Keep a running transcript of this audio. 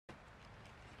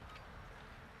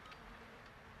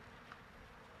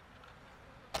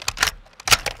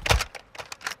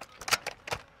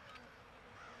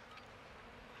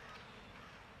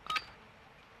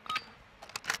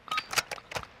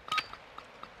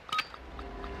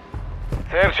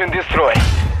Search and destroy.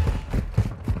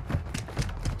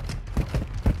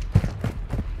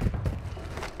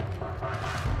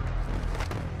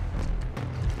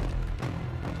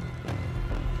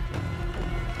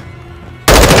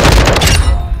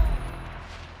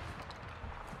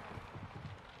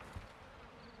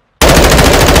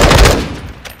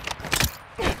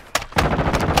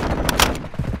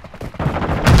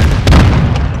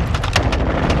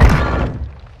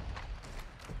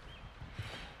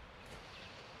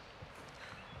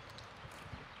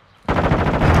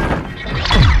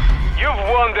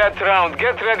 That round.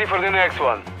 Get ready for the next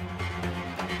one.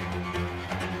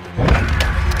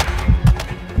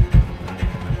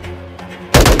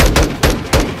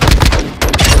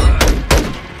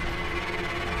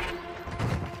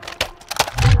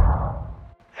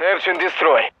 Search and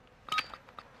destroy.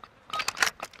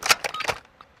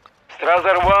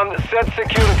 Strasser 1, set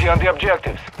security on the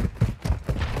objectives.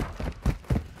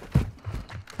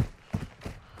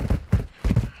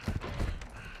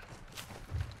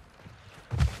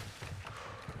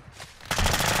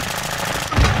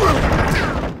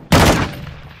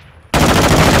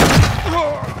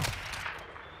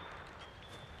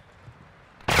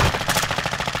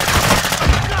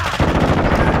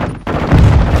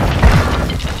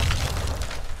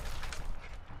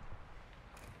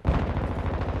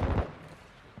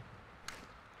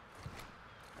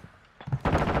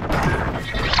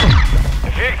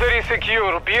 Victory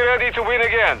secure. Be ready to win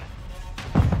again.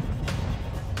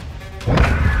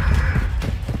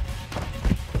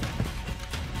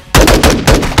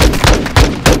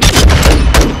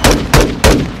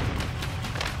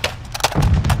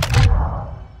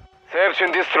 Search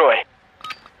and destroy.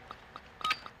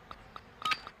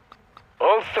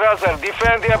 All Strasser,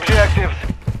 defend the objectives.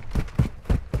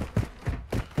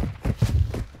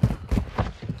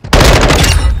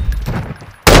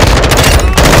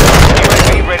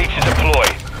 Ready to deploy.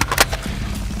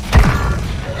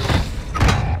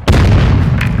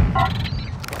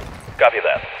 Copy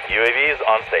that. UAV is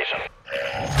on station.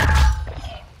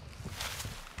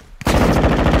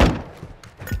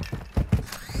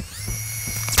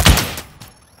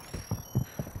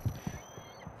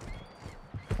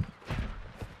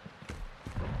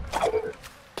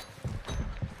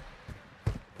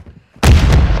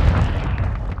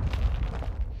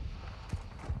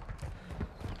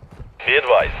 Be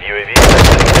advised, UAV is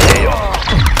exiting the AO.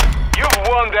 You've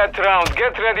won that round.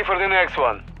 Get ready for the next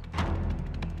one.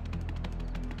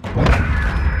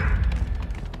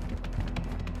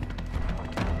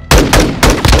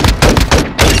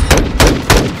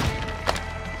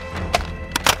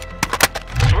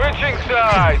 Switching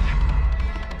sides.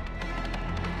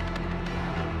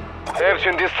 Search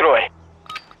and destroy.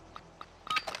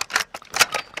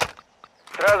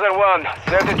 Strasser 1,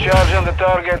 set a charge on the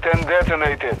target and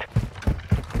detonate it.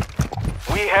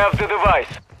 We have the device.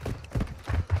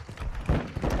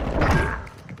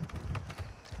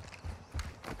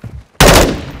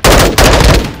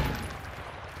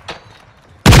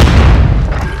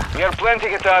 We are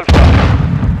planting at Alpha.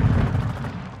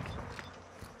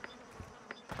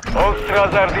 All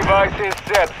Strasser devices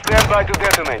set. Stand by to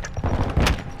detonate.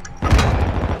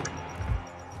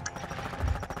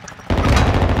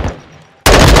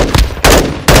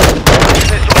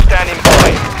 Missile standing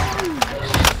by.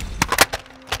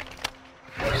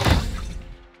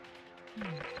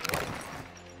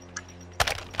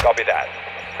 Copy that.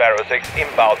 Sparrow 6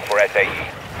 inbound for SAE.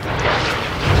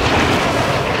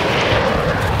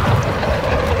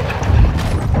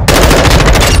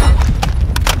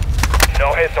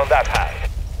 No hits on that pass.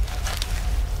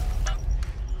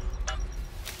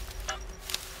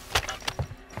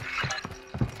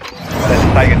 That's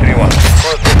Tiger 3-1.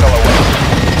 Cruise missile away.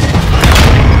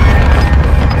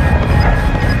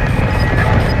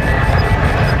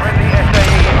 Friendly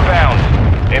SAE inbound.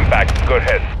 Impact. Good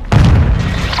hit.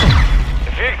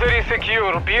 Victory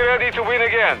secure. Be ready to win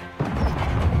again.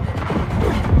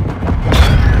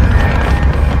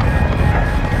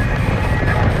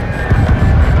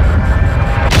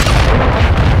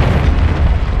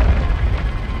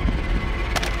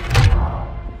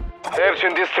 Search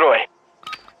and destroy.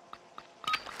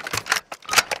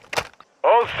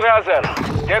 All Strasser,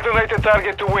 detonate the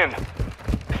target to win.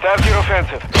 Start your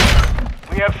offensive.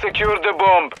 We have secured the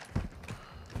bomb.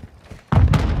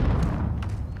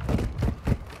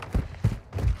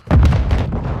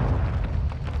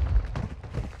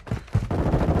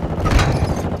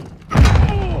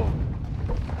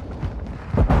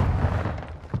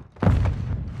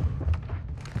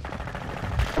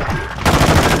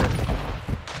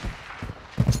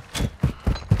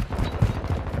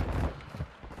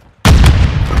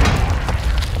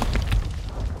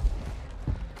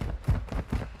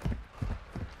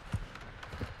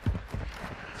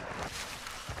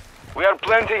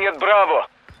 planting at Bravo.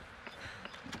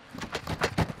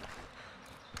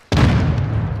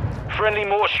 Friendly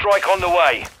mortar strike on the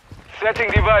way.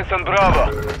 Setting device on Bravo.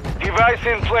 Device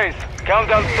in place.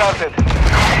 Countdown started.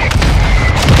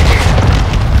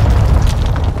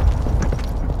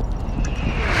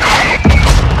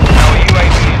 Our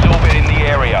UAV is orbiting the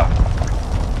area.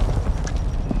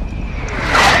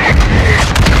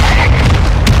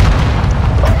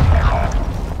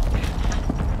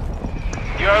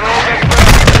 You are all back.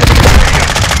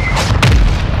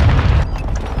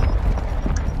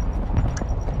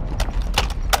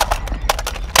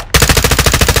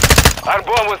 Our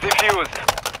bomb was defused.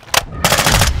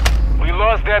 We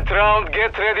lost that round.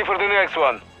 Get ready for the next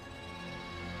one.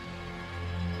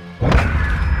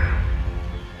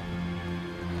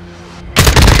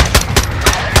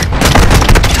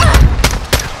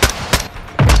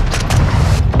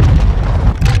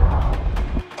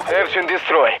 Search and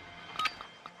destroy.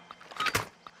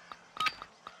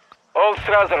 All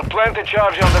Strasser, plant a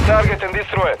charge on the target and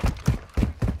destroy it.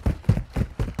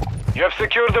 You have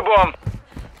secured the bomb.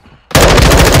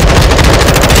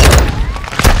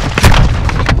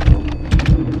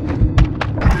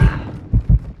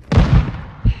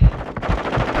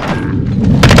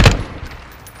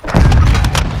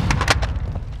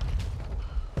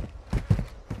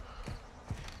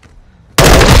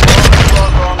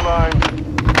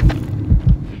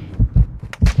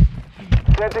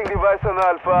 Setting device on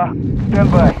Alpha.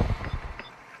 Stand by.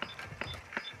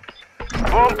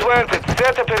 Bomb planted.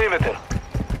 Set a perimeter.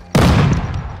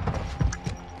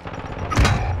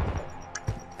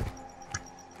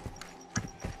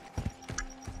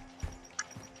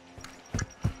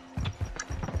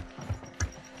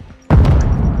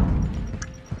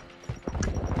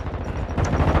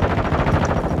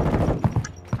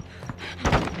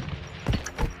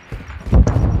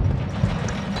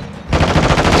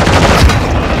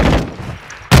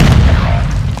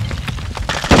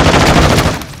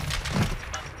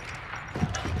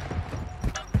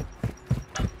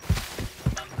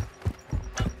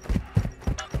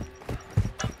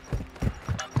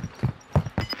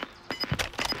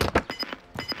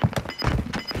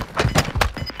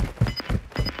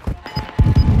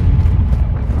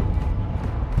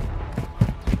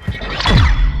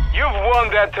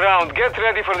 That round. Get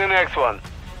ready for the next one.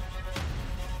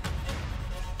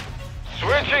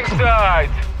 Switching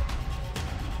sides.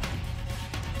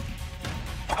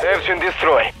 Search and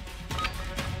destroy.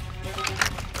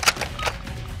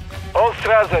 All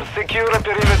Strasser, secure a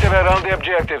perimeter around the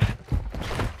objectives.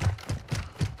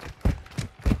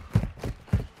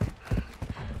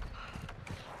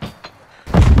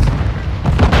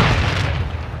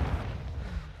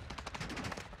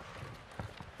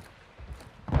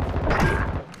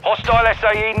 Hostile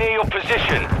SAE near your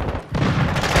position.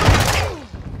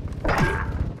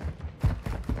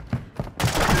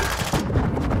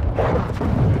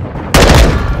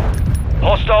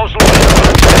 Hostiles launched.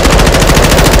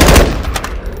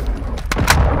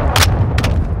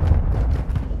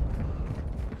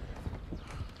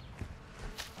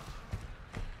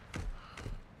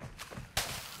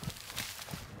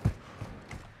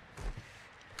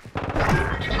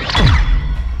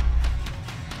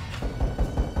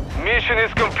 Mission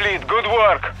is complete. Good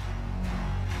work.